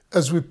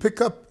As we pick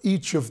up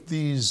each of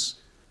these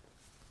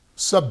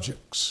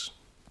subjects,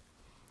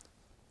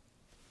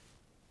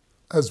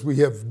 as we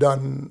have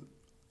done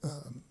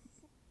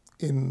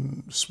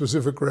in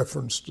specific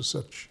reference to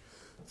such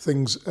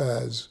things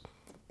as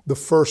the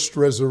first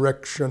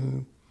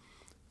resurrection,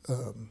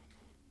 the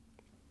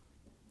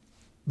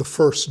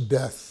first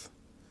death,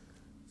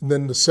 and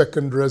then the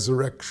second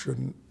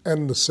resurrection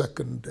and the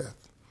second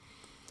death.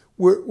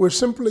 We're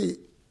simply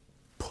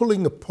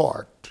pulling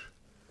apart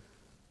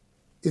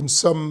in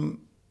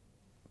some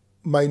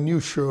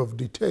minutiae of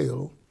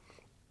detail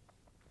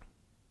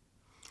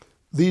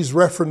these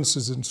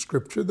references in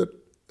Scripture that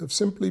have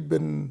simply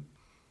been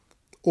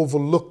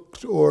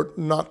overlooked or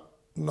not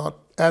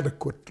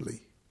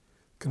adequately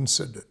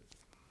considered.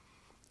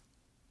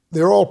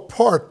 They're all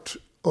part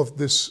of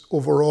this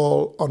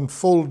overall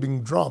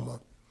unfolding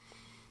drama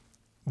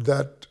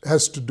that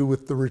has to do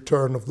with the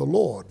return of the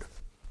Lord.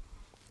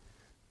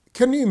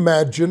 Can you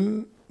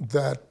imagine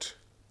that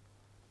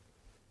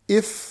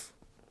if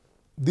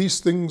these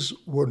things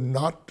were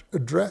not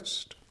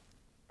addressed?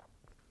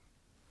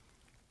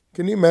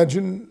 Can you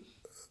imagine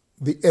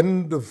the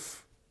end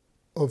of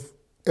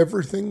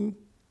everything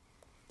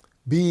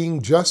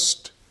being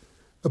just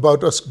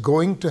about us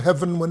going to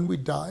heaven when we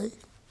die?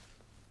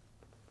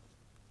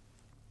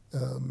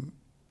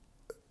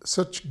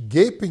 Such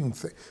gaping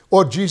thing.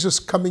 Or Jesus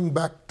coming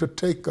back to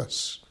take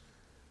us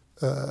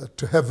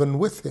to heaven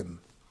with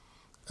him,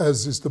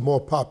 as is the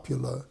more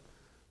popular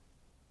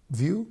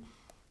view.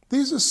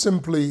 These are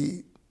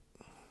simply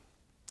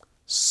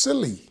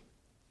silly.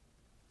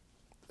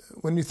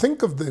 When you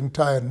think of the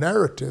entire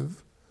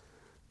narrative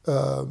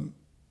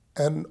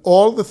and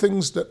all the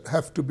things that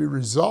have to be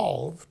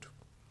resolved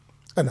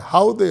and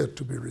how they are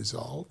to be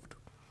resolved,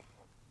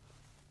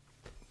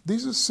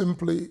 these are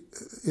simply,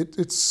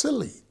 it's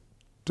silly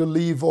to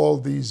leave all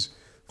these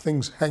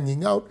things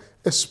hanging out,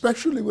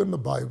 especially when the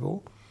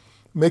Bible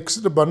makes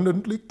it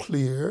abundantly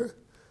clear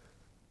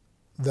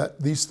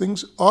that these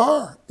things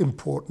are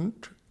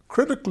important,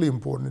 critically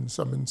important in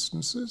some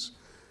instances,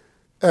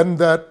 and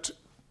that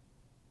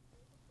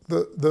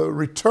the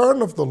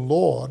return of the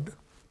Lord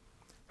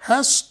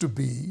has to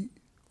be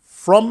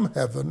from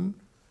heaven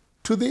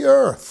to the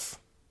earth,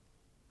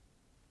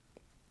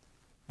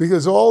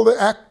 because all the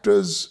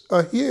actors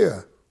are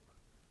here.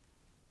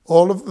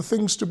 All of the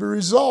things to be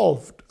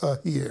resolved are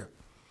here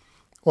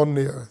on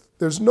the earth.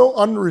 There's no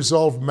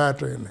unresolved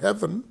matter in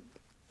heaven.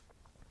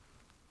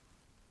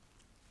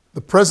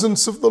 The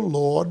presence of the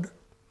Lord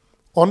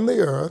on the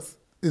earth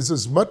is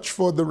as much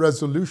for the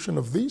resolution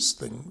of these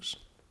things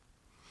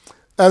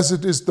as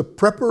it is the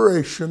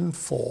preparation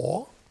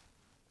for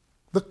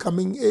the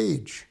coming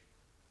age,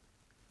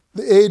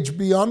 the age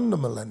beyond the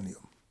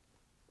millennium.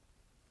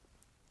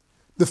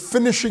 The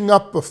finishing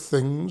up of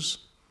things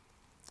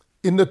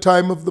in the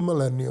time of the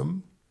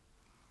millennium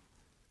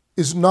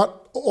is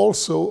not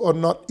also or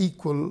not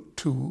equal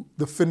to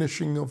the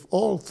finishing of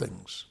all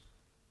things.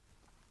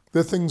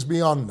 There are things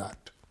beyond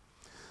that.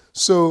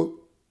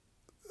 So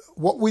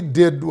what we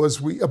did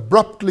was we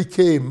abruptly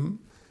came,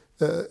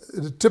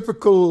 the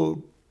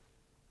typical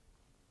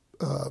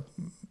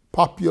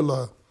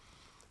popular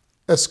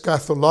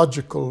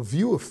eschatological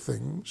view of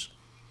things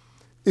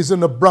is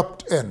an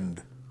abrupt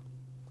end.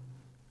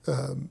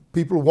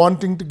 People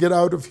wanting to get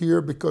out of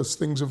here because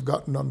things have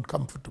gotten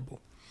uncomfortable.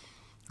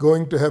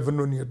 Going to heaven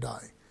when you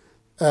die.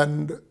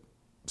 And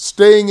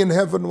staying in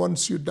heaven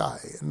once you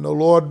die. And the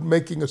Lord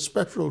making a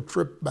special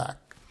trip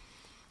back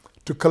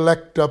to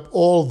collect up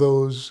all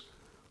those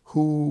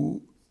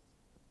who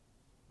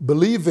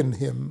believe in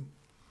him,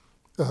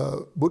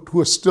 but who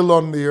are still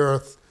on the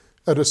earth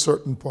at a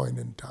certain point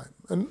in time.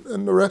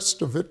 And the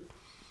rest of it,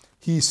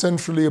 he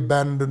essentially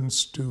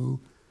abandons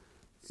to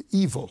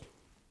evil.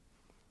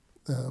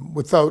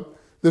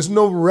 There's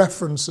no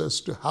reference as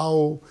to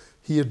how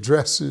he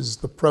addresses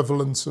the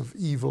prevalence of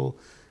evil,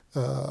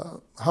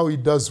 how he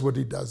does what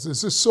he does.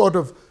 There's this sort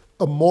of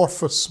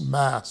amorphous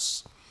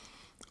mass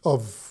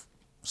of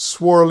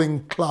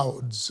swirling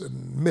clouds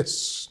and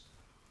mists.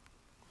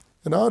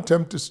 And our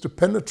attempt is to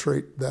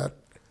penetrate that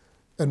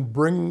and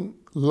bring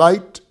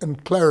light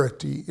and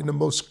clarity in a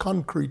most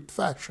concrete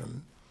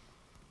fashion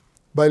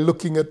by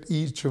looking at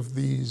each of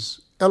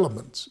these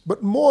elements.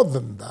 But more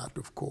than that,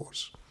 of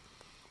course,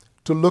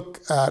 to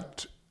look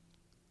at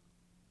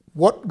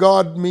what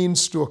God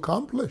means to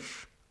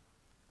accomplish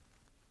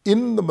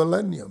in the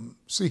millennium.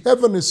 See,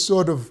 heaven is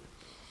sort of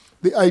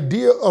the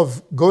idea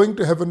of going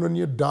to heaven when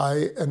you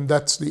die, and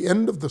that's the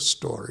end of the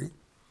story,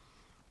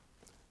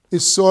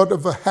 is sort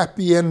of a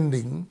happy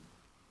ending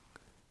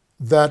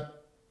that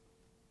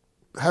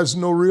has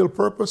no real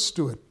purpose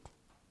to it,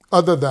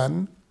 other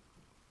than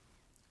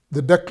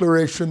the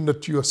declaration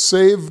that you are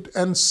saved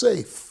and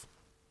safe.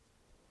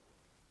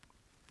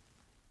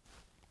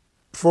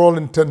 For all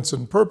intents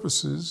and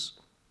purposes,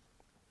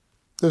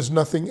 there's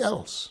nothing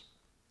else.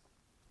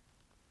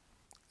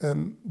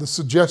 And the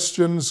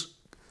suggestions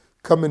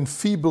come in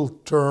feeble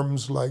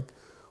terms like,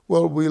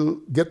 well,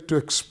 we'll get to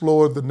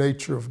explore the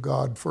nature of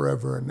God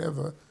forever and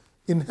ever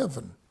in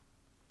heaven.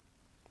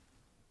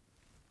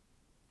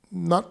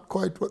 not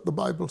quite what the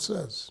Bible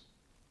says.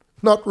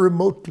 Not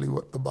remotely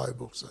what the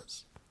Bible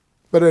says.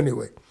 But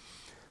anyway,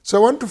 so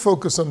I want to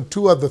focus on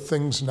two other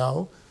things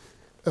now,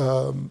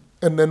 and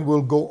then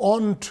we'll go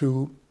on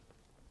to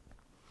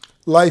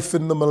life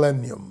in the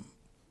millennium.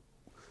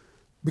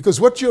 Because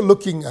what you're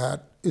looking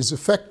at is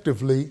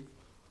effectively,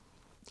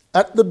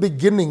 at the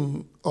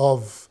beginning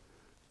of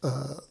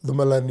the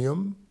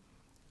millennium,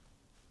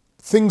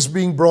 things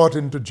being brought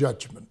into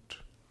judgment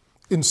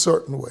in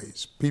certain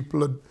ways.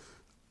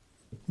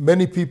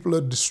 Many people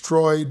are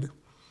destroyed,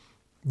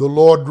 the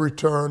Lord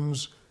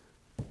returns,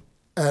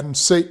 and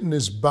Satan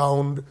is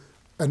bound,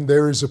 and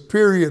there is a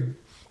period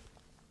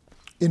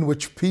in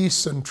which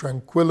peace and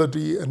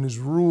tranquility and his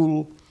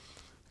rule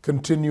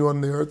continue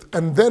on the earth.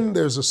 And then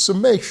there's a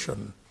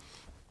summation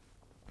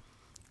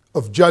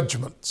of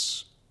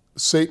judgments.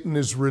 Satan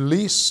is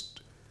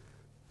released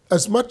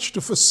as much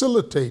to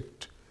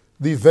facilitate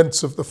the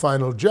events of the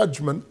final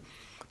judgment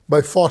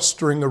by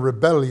fostering a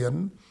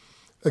rebellion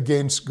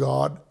against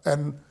God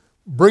and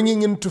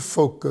bringing into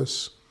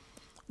focus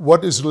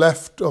what is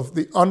left of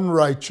the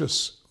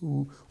unrighteous,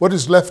 what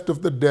is left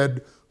of the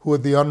dead who are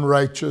the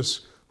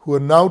unrighteous, who are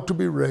now to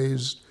be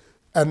raised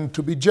and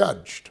to be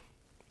judged.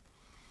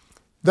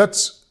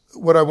 That's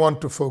what I want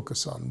to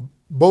focus on.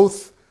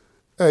 Both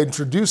I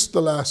introduced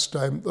the last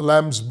time, the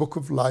Lamb's Book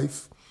of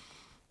Life,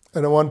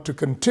 and I want to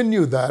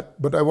continue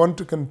that, but I want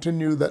to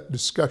continue that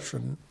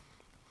discussion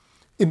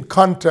in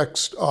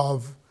context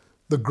of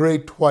the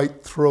great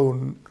white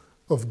throne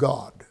of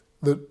God,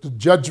 the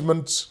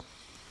judgments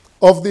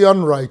of the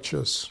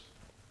unrighteous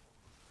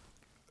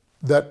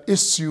that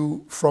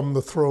issue from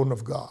the throne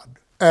of God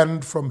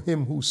and from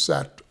him who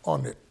sat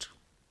on it.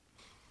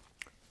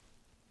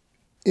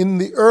 In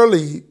the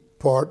early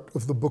part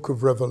of the book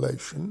of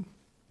Revelation,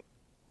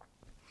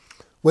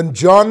 when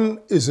John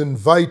is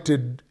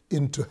invited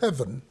into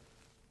heaven,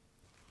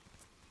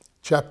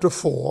 chapter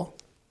 4,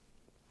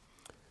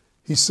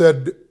 he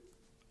said,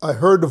 I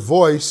heard a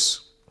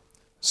voice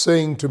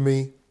saying to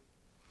me,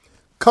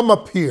 come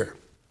up here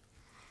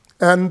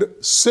and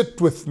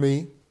sit with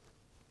me,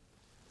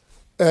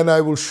 and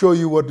I will show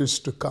you what is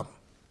to come.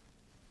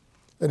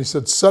 And he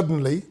said,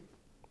 suddenly,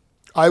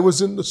 I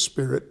was in the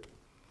Spirit,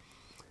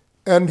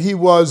 and he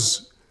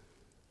was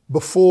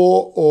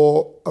before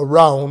or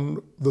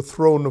around the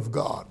throne of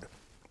God.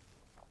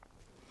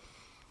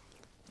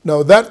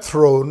 Now that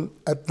throne,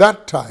 at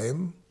that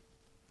time,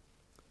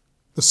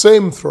 the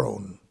same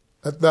throne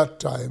at that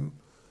time,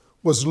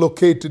 was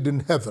located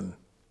in heaven.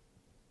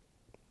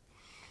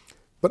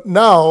 But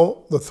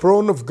now the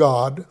throne of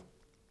God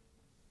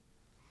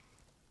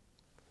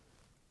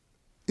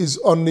is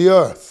on the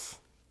earth,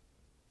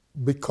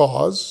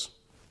 because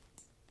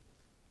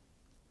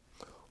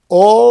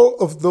all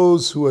of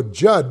those who are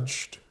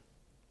judged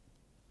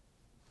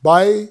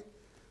by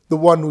the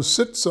one who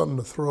sits on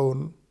the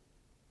throne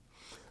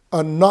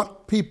are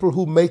not people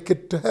who make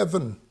it to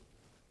heaven.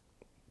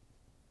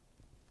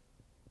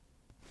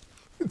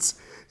 It's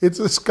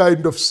this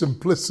kind of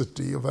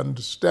simplicity of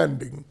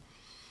understanding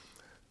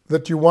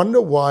that you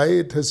wonder why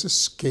it has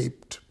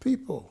escaped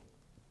people.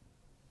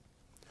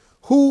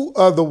 Who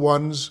are the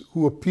ones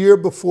who appear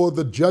before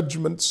the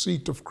judgment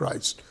seat of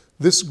Christ,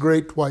 this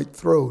great white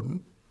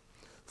throne,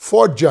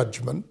 for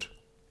judgment?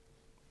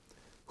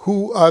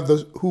 Who are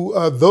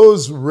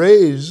those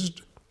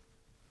raised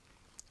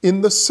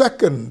in the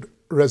second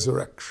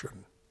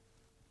resurrection?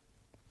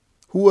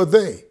 Who are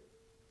they?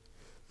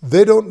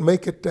 They don't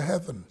make it to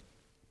heaven.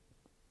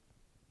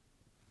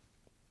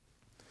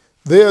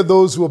 They are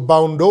those who are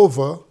bound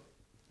over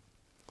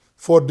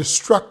for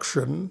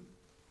destruction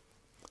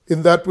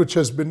in that which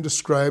has been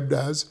described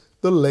as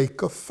the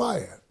lake of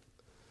fire.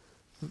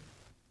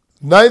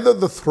 Neither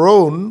the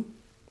throne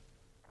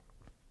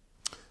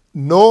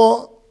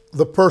nor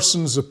the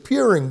persons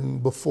appearing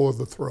before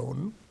the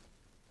throne,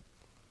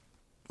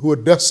 who are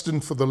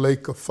destined for the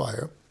lake of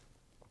fire,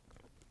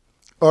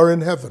 are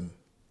in heaven.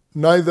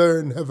 Neither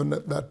in heaven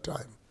at that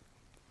time.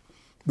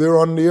 They're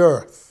on the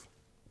earth.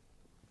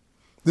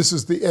 This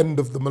is the end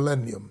of the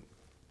millennium.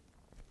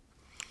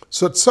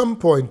 So at some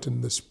point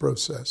in this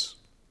process,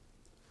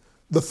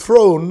 the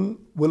throne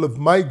will have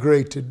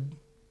migrated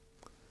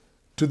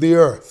to the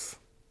earth.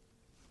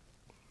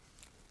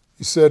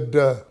 He said,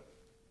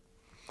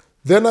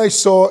 then I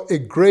saw a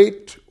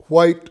great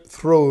white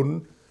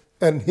throne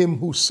and him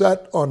who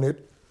sat on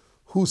it,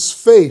 whose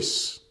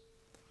face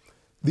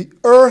the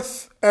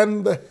earth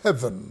and the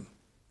heaven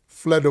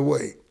fled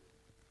away,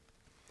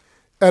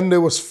 and there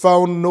was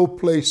found no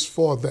place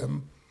for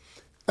them.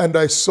 And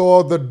I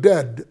saw the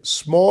dead,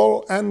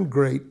 small and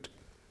great,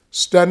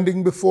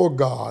 standing before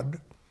God,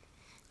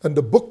 and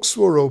the books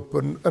were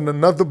opened, and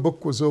another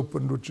book was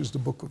opened, which is the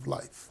book of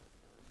life.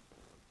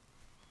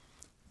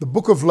 The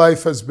book of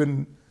life has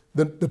been,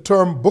 the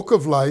term book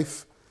of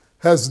life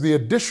has the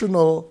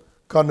additional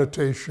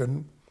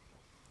connotation,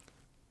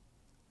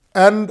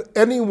 and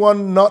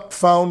anyone not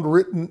found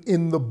written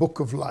in the book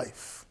of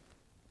life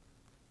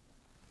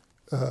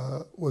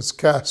was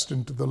cast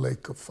into the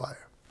lake of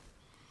fire.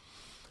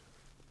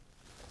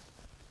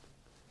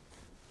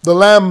 the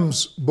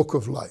Lamb's Book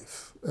of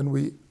Life, and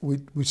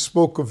we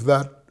spoke of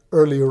that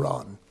earlier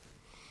on.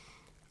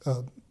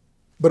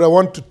 But I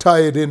want to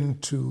tie it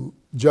into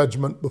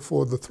judgment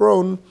before the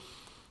throne,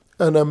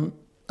 and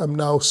I'm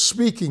now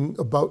speaking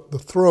about the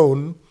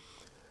throne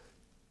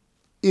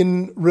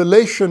in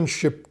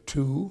relationship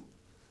to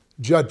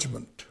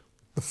judgment,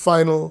 the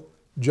final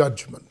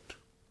judgment.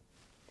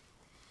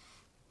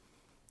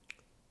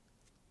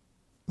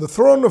 The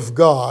throne of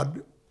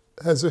God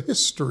has a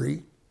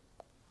history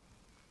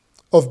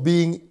of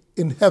being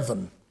in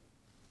heaven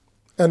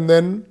and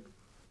then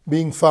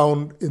being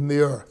found in the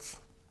earth.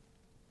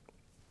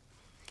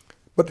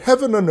 But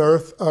heaven and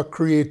earth are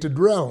created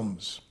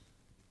realms.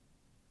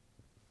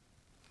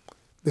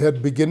 They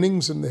had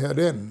beginnings and they had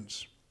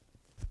ends.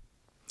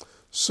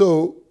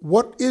 So,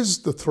 what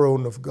is the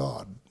throne of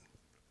God?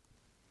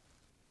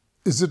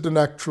 Is it an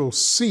actual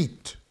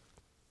seat?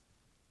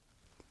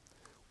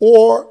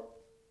 Or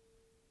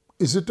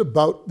is it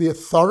about the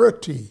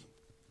authority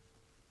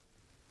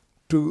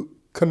to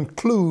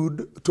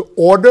conclude, to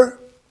order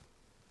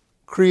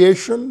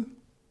creation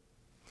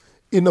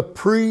in a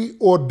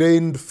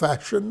preordained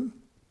fashion,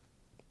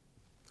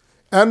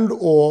 and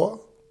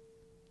or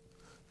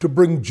to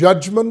bring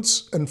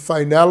judgments and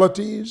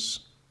finalities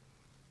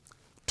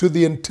to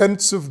the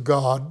intents of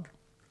God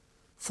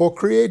for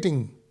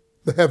creating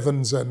the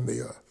heavens and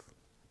the earth?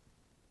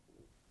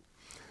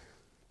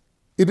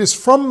 It is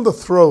from the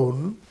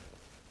throne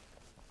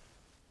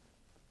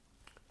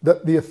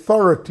that the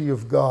authority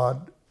of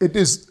God, it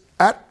is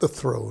at the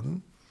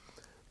throne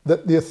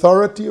that the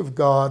authority of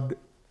God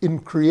in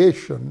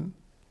creation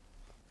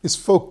is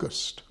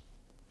focused.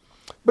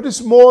 But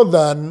it's more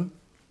than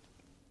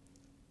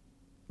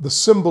the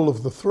symbol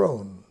of the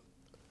throne.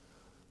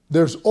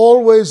 There's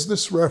always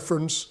this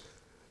reference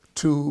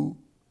to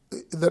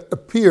that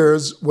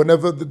appears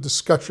whenever the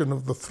discussion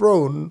of the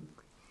throne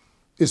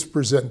is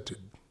presented.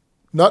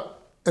 Not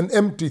an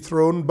empty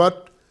throne,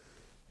 but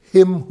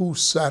him who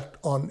sat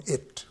on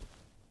it.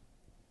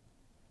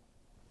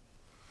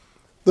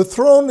 The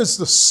throne is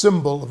the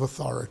symbol of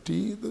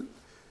authority.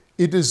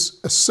 It is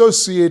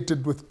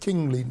associated with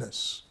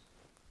kingliness.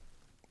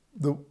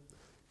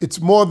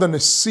 It's more than a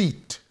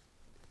seat.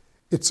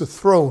 It's a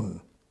throne.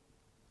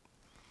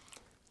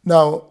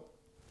 Now,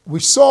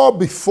 we saw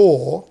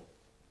before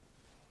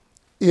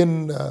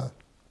in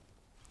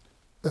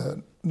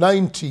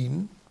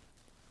 19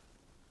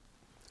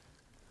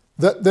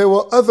 that there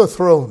were other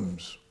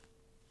thrones.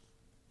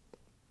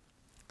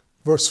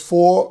 Verse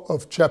 4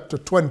 of chapter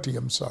 20,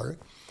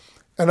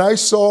 And I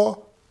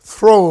saw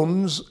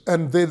thrones,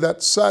 and they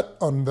that sat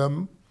on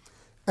them,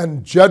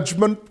 and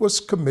judgment was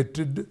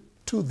committed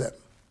to them.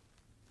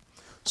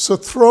 So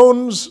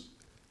thrones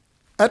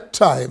at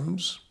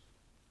times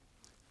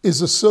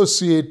is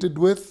associated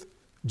with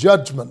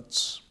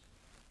judgments.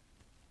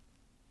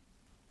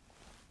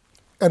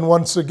 And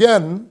once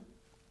again,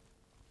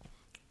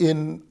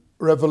 in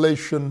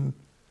Revelation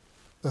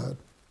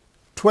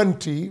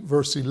 20,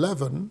 verse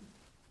 11,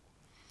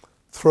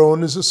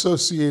 throne is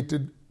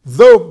associated,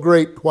 the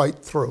great white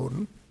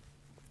throne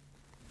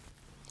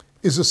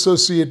is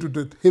associated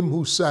with him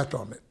who sat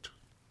on it.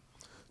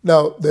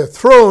 Now, there are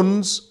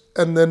thrones,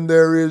 and then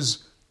there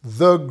is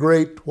the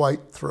great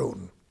white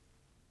throne.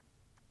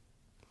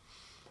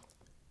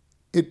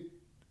 It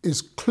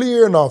is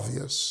clear and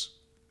obvious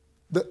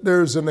that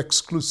there is an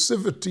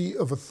exclusivity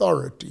of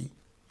authority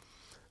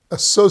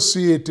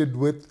associated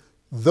with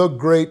the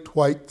great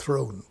white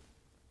throne.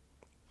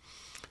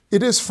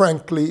 It is,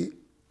 frankly,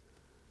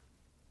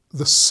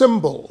 the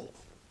symbol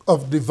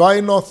of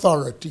divine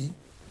authority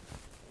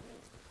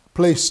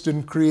placed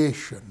in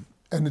creation,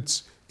 and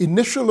its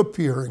initial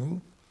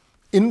appearing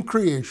in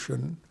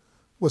creation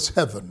was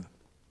heaven.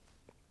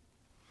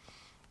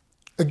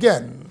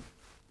 Again,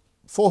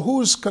 for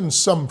whose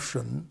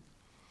consumption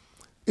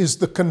is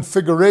the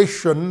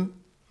configuration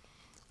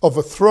of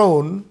a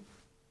throne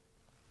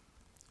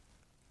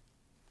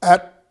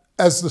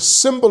as the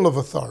symbol of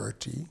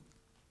authority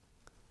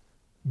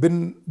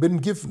been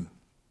given?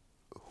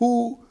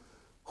 Who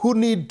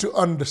need to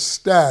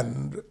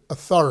understand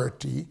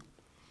authority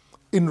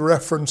in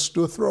reference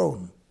to a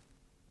throne?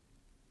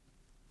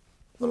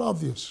 Well,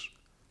 obvious.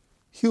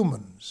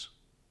 Humans.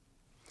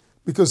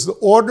 Because the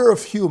order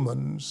of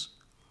humans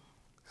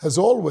has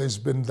always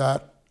been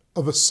that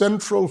of a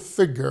central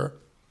figure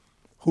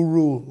who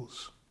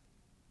rules,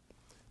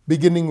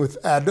 beginning with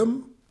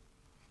Adam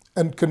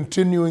and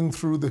continuing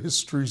through the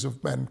histories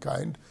of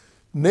mankind.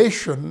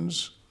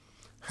 Nations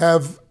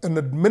have an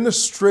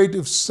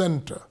administrative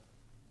center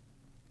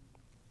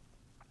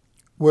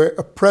where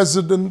a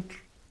president,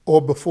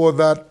 or before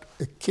that,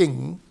 a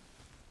king,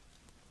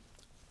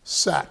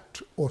 sat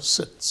or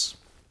sits.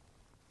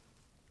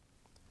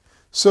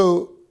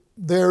 So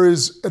there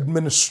is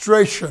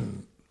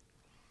administration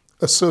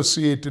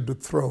associated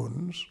with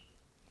thrones,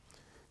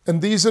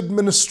 and these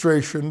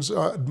administrations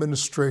are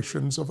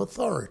administrations of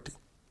authority.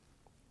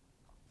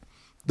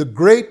 The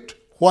great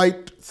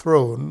white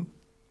throne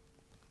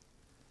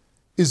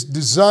is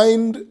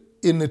designed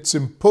in its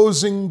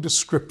imposing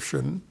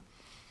description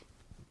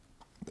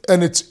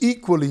and its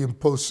equally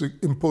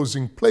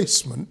imposing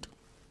placement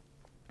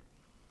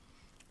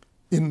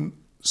in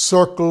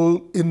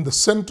the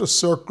center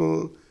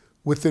circle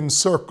within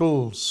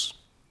circles,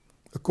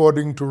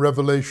 according to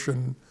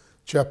Revelation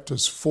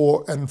chapters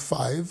 4 and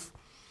 5,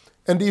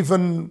 and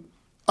even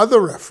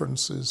other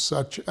references,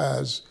 such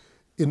as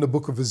in the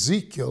book of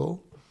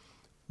Ezekiel,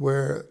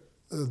 where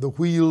the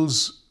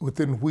wheels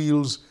within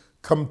wheels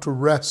come to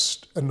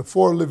rest, and the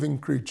four living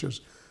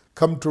creatures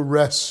come to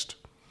rest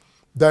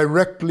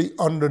directly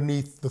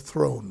underneath the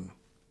throne.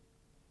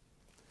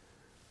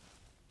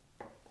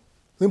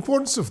 The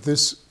importance of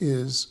this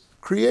is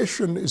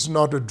creation is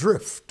not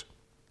adrift.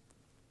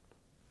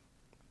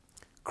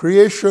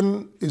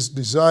 Creation is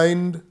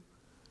designed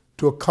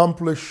to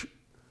accomplish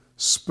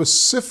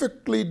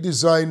specifically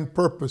designed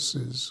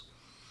purposes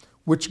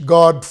which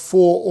God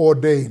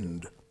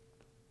foreordained,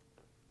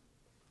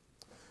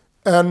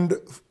 and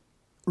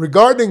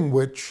regarding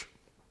which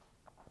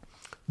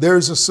there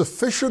is a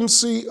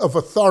sufficiency of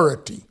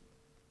authority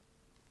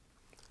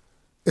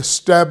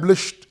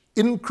established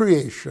in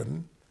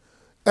creation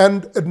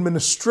and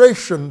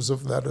administrations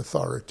of that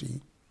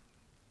authority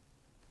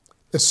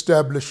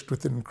established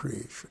within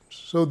creation.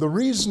 So the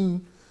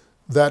reason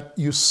that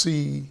you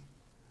see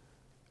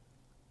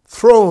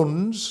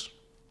thrones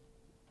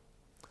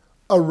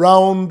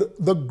around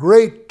the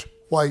great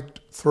white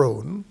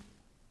throne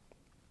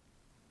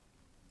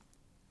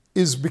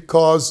is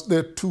because there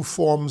are two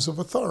forms of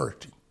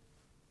authority.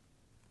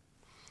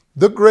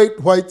 The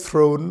great white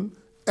throne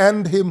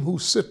and him who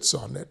sits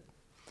on it.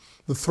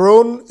 The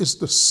throne is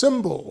the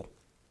symbol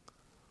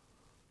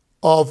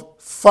of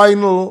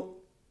final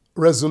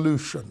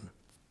resolution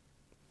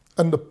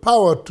and the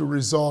power to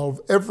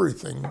resolve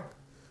everything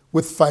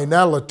with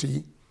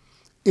finality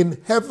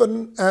in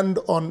heaven and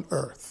on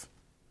earth.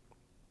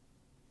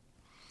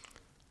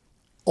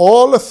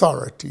 All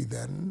authority,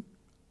 then,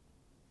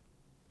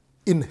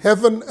 in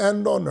heaven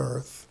and on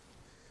earth,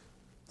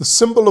 the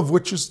symbol of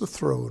which is the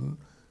throne,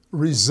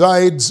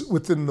 resides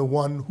within the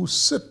one who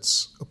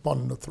sits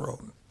upon the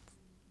throne.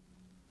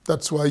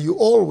 That's why you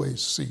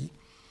always see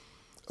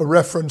a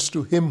reference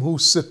to him who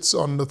sits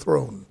on the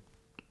throne.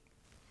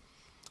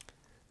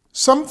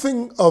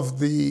 Something of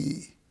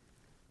the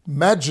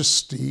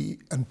majesty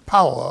and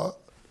power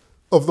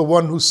of the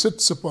one who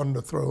sits upon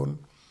the throne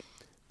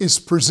is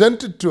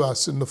presented to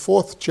us in the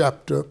 4th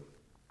chapter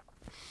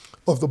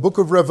of the book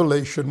of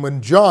Revelation,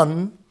 when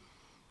John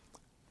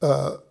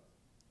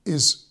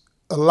is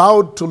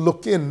allowed to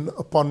look in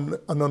upon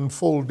an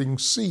unfolding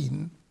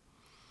scene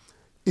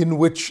in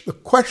which the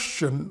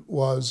question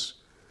was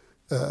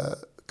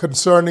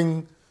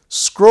concerning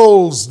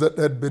scrolls that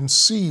had been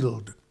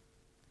sealed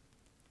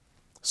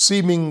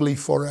seemingly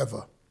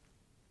forever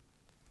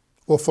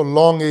or for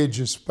long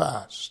ages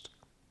past.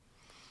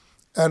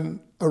 And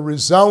a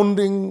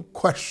resounding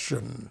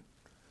question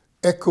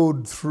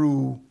echoed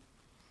through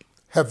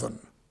heaven.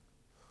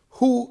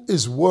 Who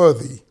is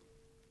worthy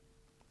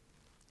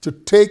to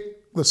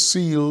take the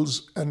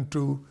seals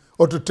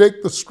or to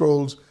take the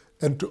scrolls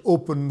and to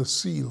open the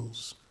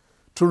seals,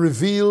 to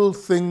reveal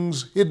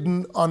things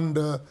hidden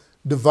under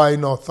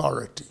divine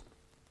authority,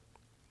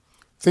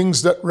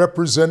 things that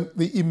represent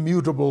the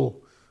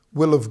immutable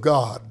will of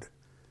God,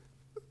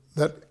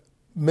 that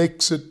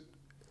makes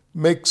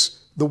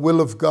the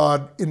will of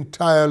God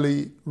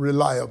entirely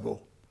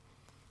reliable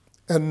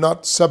and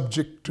not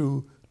subject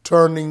to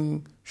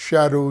turning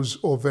shadows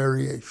or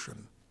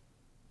variation.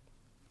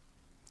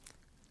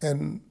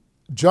 And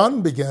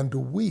John began to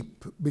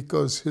weep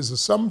because his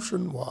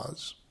assumption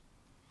was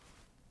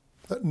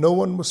that no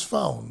one was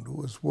found who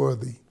was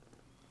worthy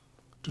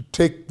to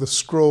take the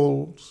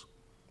scrolls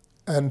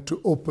and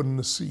to open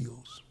the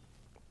seals.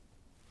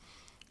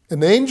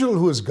 An angel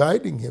who was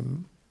guiding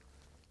him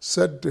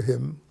said to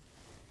him,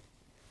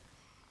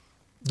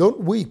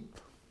 "Don't weep,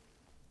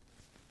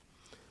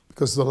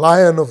 because the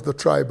Lion of the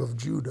tribe of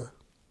Judah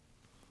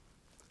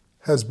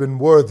has been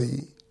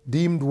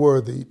deemed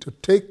worthy to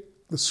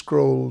take the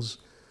scrolls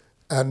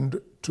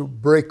and to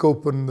break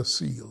open the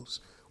seals,"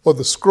 or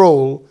the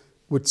scroll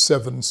with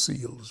 7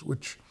 seals,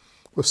 which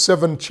were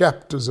 7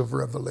 chapters of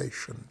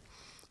Revelation,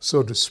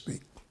 so to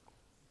speak.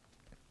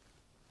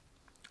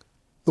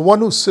 The one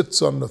who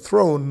sits on the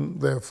throne,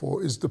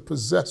 therefore, is the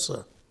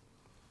possessor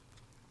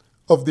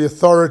of the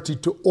authority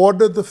to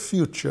order the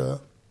future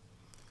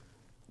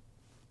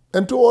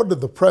and to order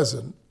the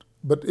present,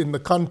 but in the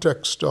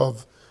context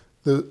of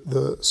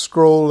the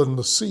scroll and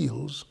the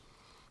seals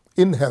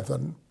in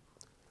heaven,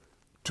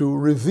 to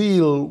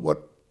reveal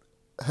what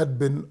had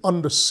been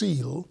under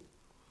seal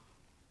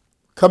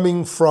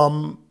coming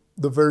from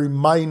the very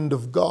mind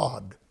of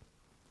God,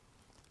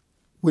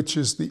 which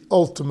is the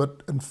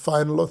ultimate and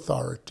final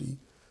authority.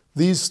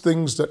 These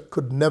things that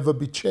could never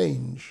be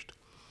changed,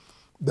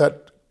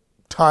 that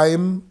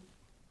time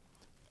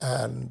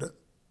and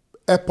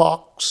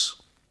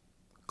epochs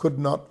could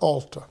not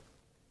alter.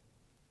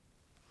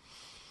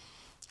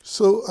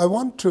 So I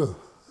want to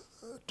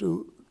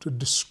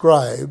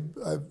describe,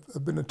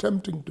 I've been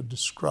attempting to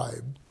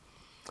describe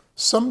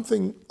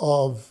something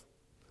of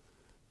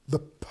the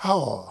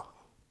power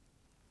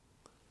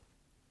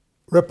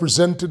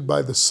represented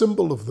by the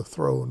symbol of the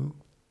throne,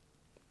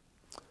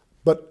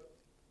 but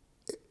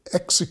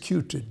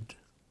executed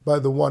by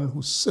the one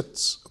who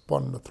sits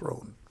upon the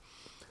throne.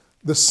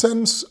 The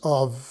sense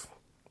of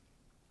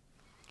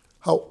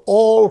how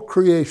all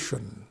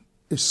creation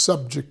is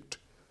subject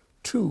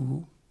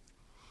to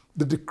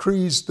the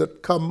decrees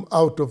that come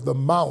out of the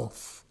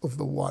mouth of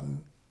the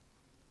one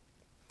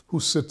who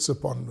sits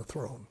upon the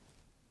throne.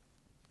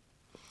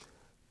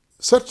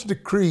 Such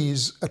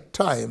decrees at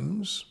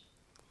times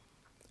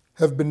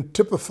have been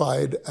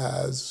typified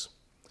as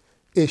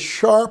a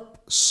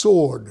sharp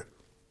sword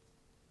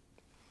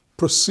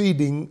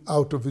proceeding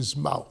out of his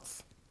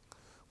mouth,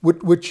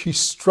 with which he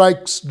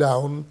strikes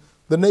down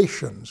the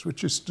nations,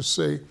 which is to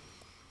say,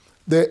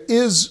 there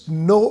is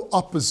no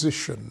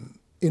opposition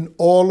in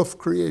all of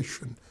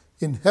creation,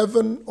 in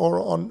heaven or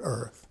on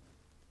earth,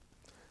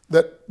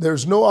 that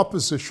there's no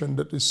opposition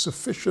that is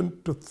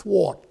sufficient to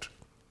thwart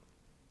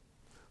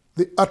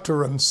the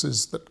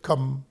utterances that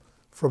come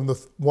from the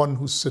one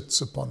who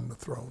sits upon the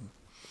throne.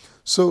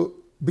 So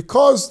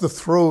because the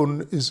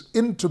throne is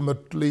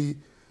intimately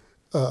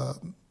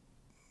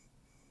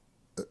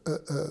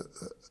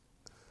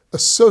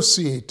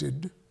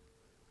associated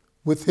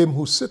with him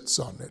who sits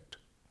on it,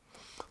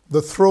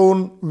 the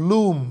throne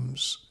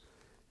looms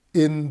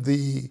in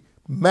the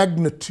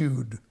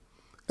magnitude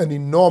and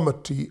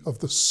enormity of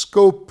the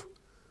scope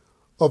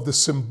of the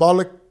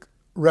symbolic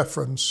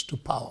reference to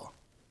power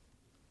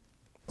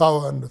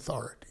and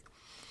authority.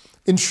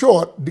 In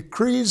short,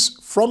 decrees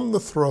from the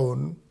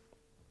throne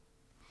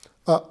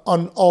are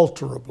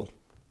unalterable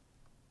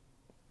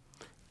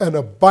and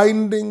are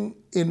binding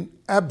in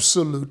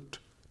absolute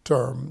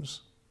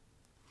terms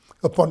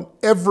upon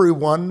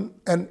everyone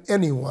and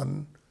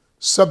anyone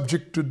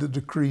subject to the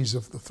decrees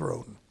of the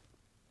throne.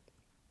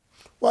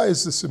 Why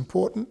is this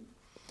important?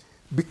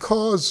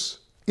 Because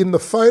in the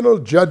final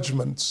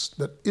judgments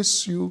that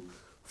issue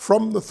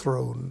from the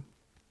throne,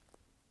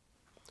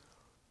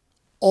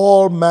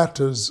 all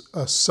matters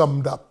are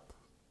summed up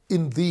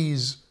in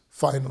these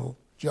final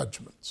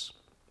judgments.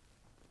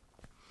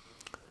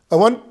 I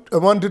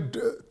wanted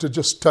to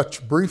just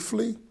touch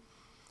briefly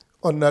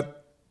on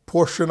that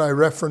portion I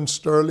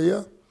referenced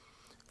earlier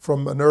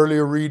from an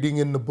earlier reading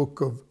in the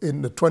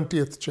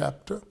 20th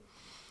chapter,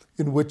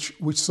 in which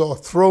we saw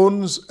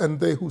thrones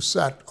and they who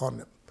sat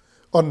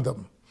on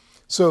them.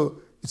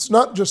 So it's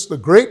not just the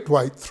great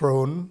white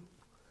throne,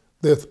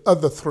 there are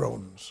other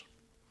thrones.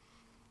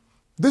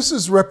 This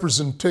is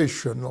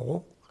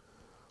representational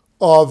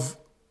of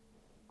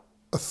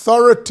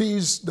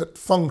authorities that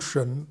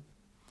function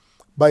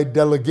by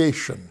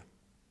delegation.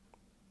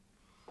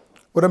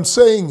 What I'm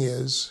saying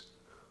is,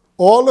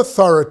 all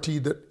authority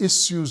that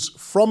issues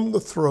from the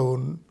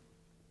throne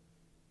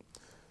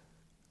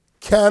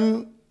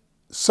can,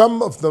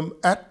 some of them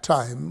at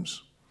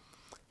times,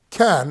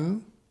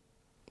 can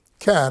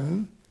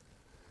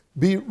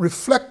be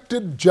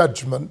reflected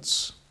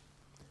judgments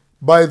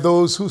by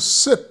those who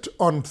sit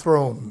on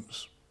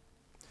thrones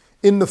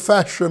in the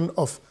fashion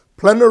of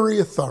plenary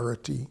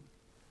authority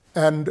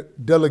and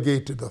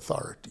delegated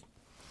authority.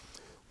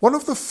 One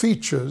of the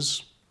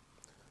features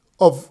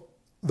of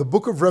the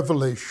book of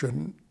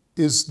Revelation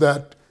is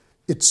that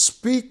it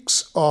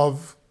speaks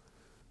of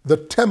the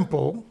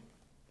temple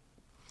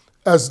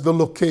as the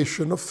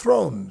location of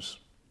thrones.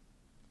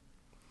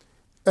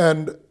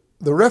 And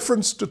the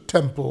reference to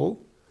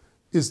temple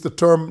is the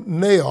term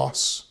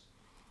naos,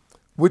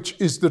 which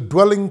is the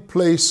dwelling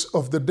place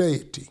of the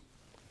deity.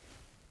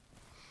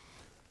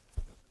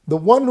 The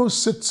one who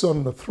sits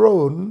on the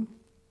throne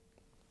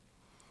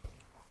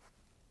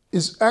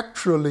is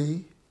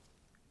actually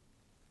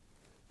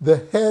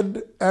the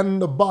head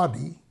and the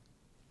body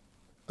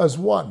as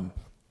one.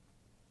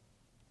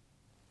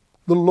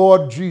 The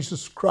Lord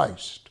Jesus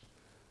Christ,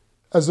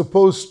 as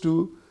opposed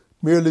to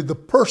merely the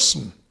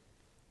person,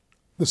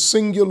 the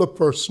singular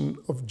person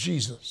of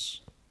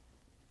Jesus.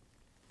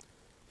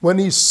 When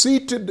he's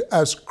seated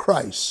as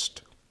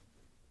Christ,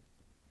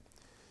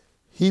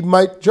 he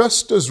might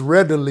just as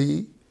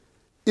readily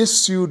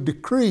issue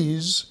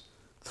decrees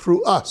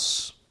through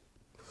us,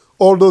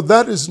 although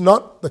that is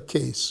not the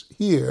case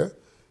here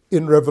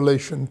in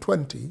Revelation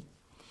 20.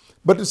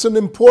 But it's an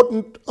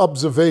important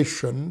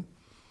observation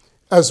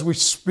as we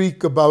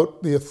speak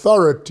about the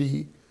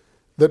authority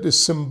that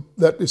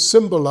is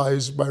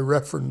symbolized by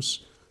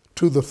reference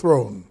to the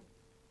throne.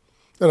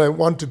 And I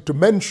wanted to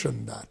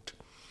mention that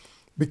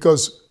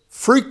because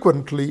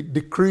frequently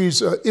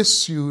decrees are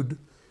issued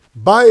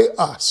by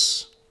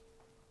us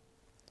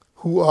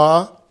who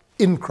are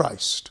in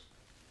Christ.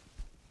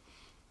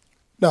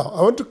 Now,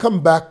 I want to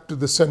come back to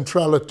the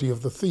centrality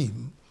of the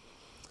theme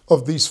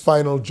of these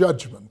final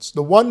judgments.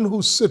 The one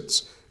who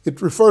sits,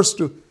 it refers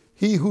to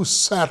he who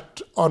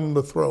sat on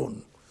the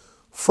throne,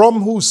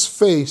 from whose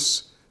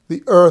face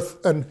the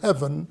earth and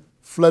heaven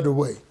fled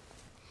away.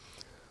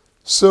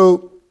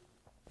 So,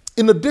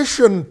 in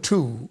addition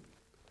to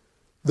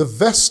the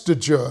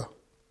vestiture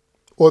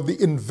or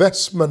the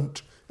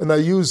investment, and I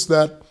use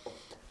that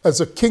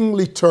as a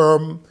kingly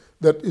term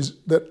that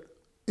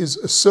is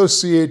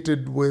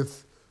associated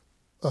with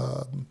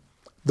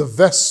the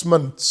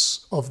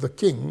vestments of the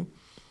king,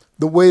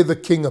 the way the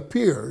king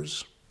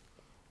appears.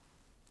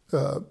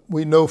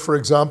 We know, for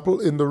example,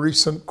 in the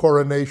recent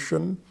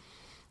coronation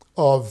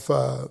of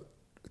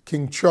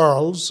King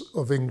Charles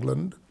of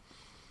England,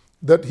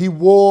 that he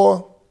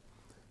wore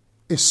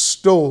a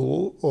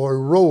stole or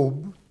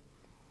robe,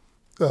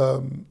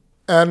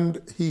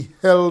 and he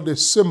held a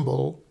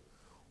symbol,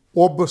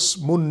 orbis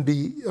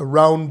mundi, a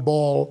round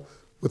ball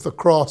with a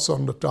cross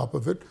on the top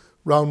of it,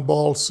 round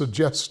ball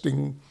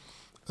suggesting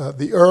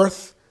the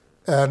earth,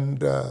 and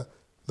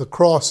the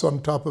cross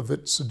on top of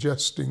it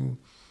suggesting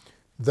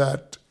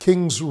that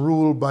kings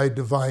rule by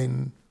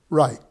divine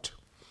right.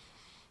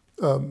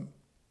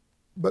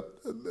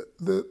 But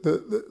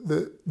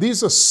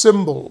these are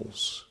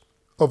symbols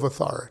of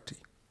authority.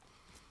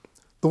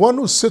 The one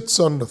who sits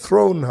on the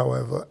throne,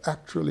 however,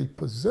 actually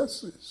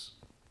possesses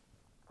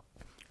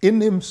in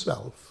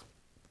himself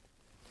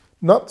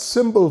not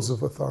symbols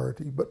of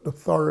authority, but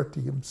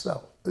authority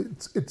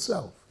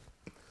itself.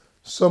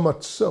 So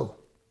much so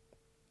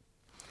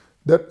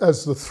that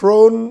as the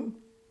throne,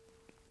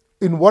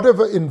 in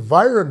whatever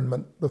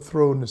environment the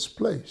throne is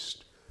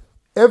placed,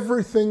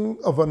 everything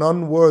of an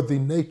unworthy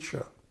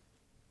nature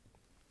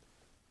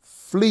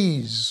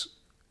flees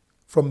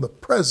from the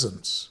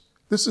presence.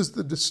 This is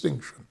the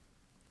distinction.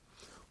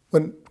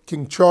 When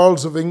King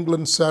Charles of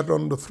England sat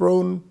on the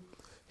throne,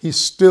 he's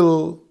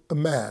still a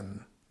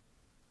man,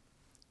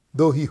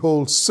 though he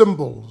holds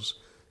symbols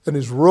and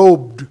is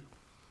robed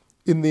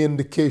in the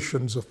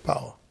indications of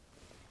power.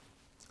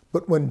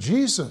 But when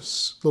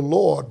Jesus, the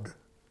Lord,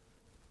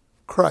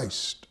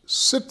 Christ,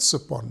 sits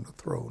upon the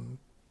throne,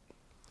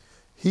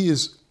 he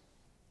is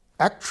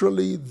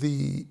actually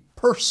the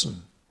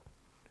person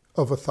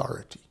of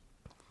authority.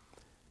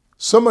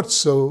 So much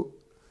so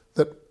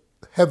that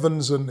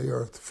heavens and the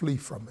earth flee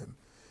from him.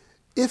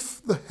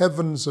 If the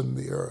heavens and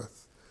the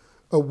earth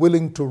are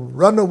willing to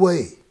run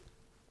away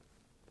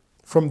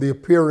from the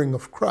appearing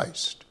of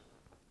Christ,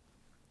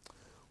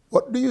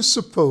 what do you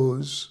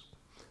suppose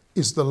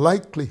is the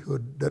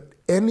likelihood that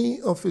any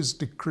of his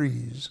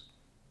decrees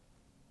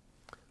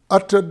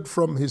uttered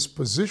from his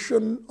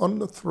position on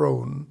the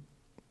throne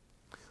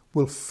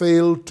will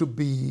fail to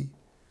be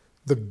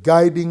the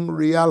guiding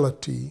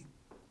reality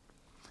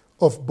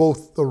of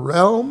both the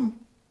realm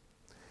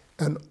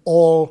and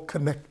all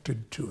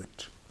connected to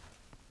it?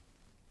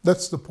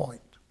 That's the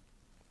point.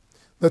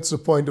 That's the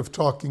point of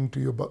talking to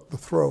you about the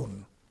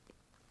throne.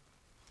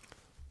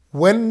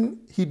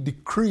 When he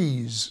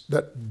decrees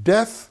that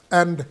death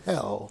and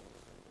hell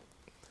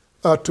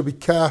are to be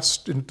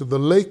cast into the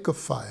lake of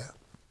fire,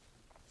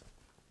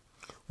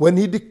 when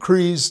he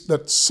decrees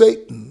that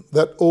Satan,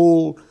 that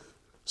old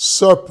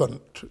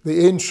serpent,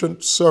 the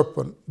ancient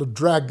serpent, the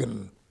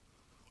dragon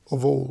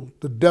of old,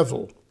 the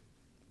devil,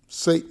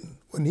 Satan,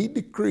 when he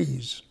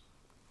decrees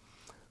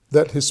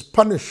that his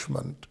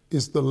punishment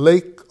is the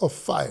lake of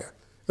fire,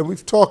 and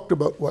we've talked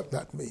about what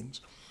that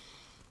means.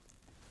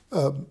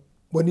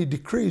 When he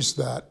decrees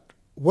that,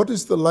 what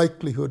is the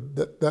likelihood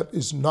that that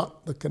is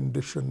not the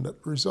condition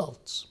that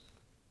results?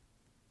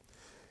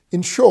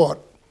 In short,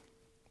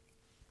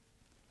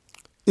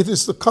 it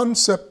is the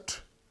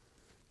concept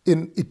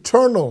in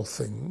eternal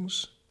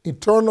things,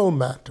 eternal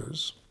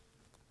matters,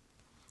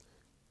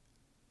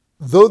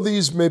 though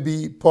these may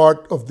be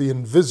part of the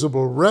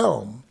invisible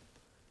realm,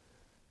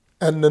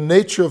 and the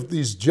nature of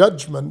these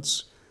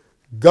judgments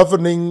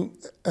governing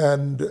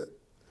and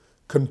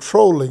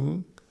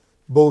controlling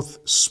both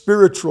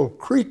spiritual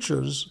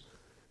creatures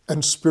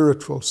and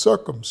spiritual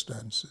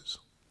circumstances.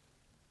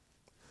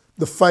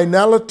 The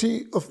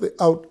finality of the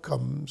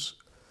outcomes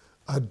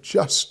are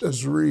just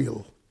as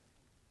real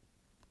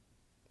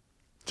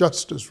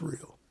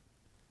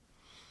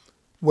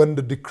when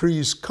the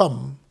decrees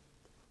come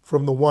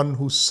from the one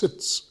who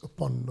sits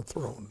upon the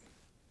throne.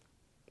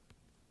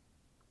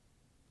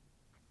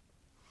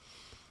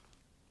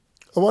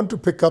 I want to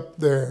pick up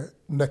there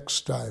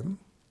next time,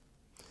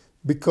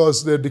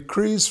 because they're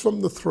decrees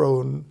from the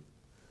throne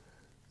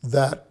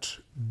that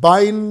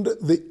bind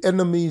the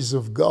enemies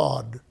of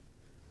God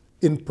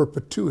in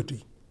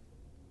perpetuity.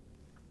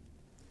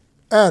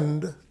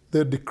 And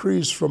they're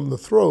decrees from the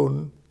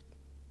throne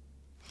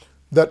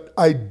that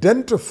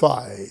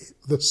identify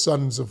the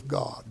sons of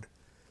God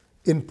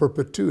in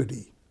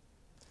perpetuity.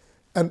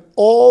 And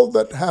all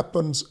that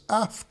happens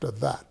after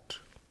that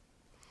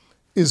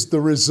is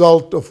the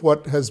result of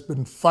what has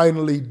been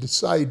finally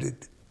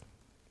decided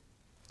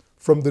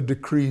from the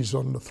decrees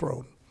on the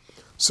throne.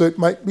 So it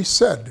might be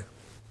said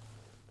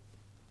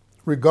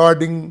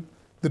regarding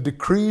the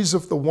decrees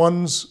of the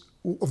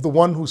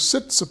one who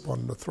sits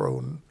upon the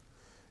throne,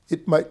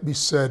 it might be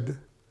said,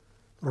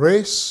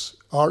 res,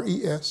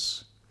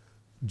 R-E-S,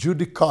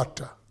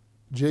 judicata,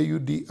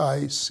 J-U-D-I-C-A-T-A,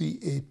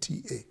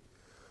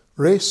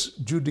 res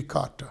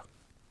judicata,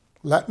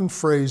 Latin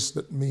phrase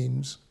that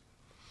means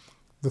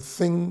the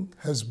thing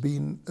has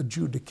been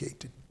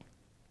adjudicated.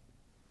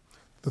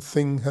 The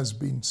thing has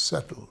been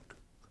settled.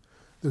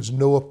 There's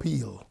no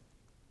appeal.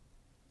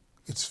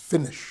 It's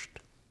finished.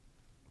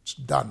 It's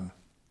done.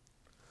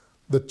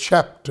 The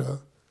chapter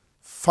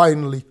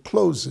finally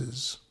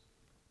closes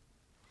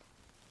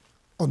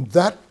on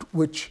that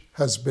which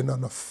has been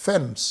an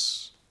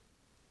offense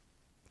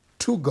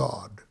to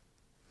God,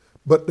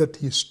 but that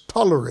he is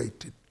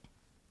tolerated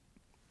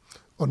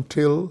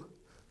until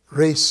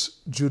res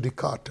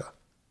judicata,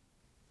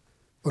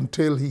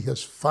 until he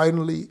has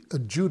finally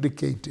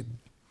adjudicated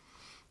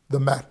the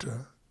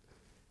matter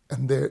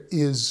and there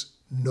is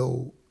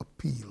no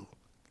appeal.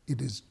 It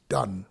is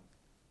done.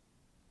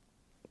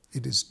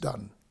 It is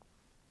done.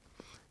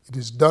 It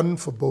is done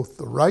for both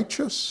the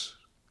righteous,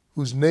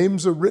 whose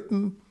names are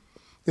written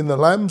in the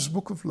Lamb's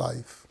Book of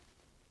Life,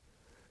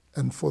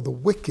 and for the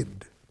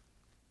wicked,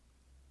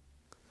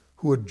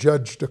 who are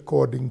judged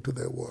according to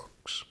their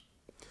works.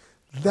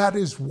 That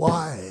is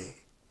why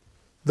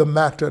the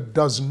matter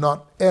does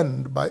not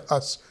end by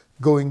us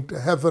going to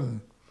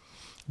heaven.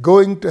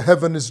 Going to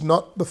heaven is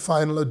not the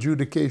final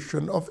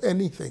adjudication of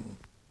anything.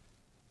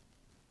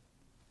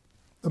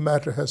 The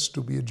matter has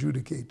to be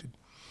adjudicated,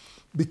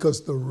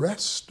 because the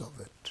rest of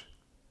it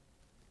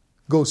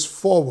goes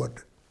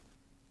forward,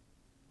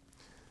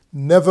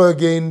 never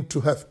again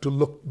to have to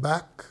look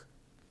back,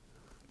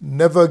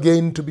 never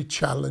again to be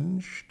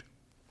challenged,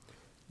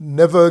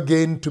 never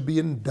again to be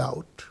in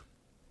doubt.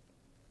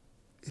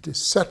 It is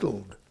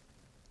settled.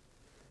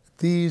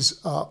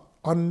 These are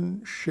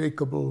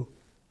unshakable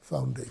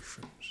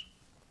foundations.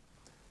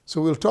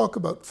 So we'll talk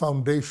about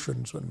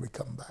foundations when we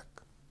come back.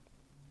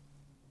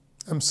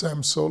 I'm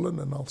Sam Solon,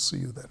 and I'll see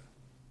you then.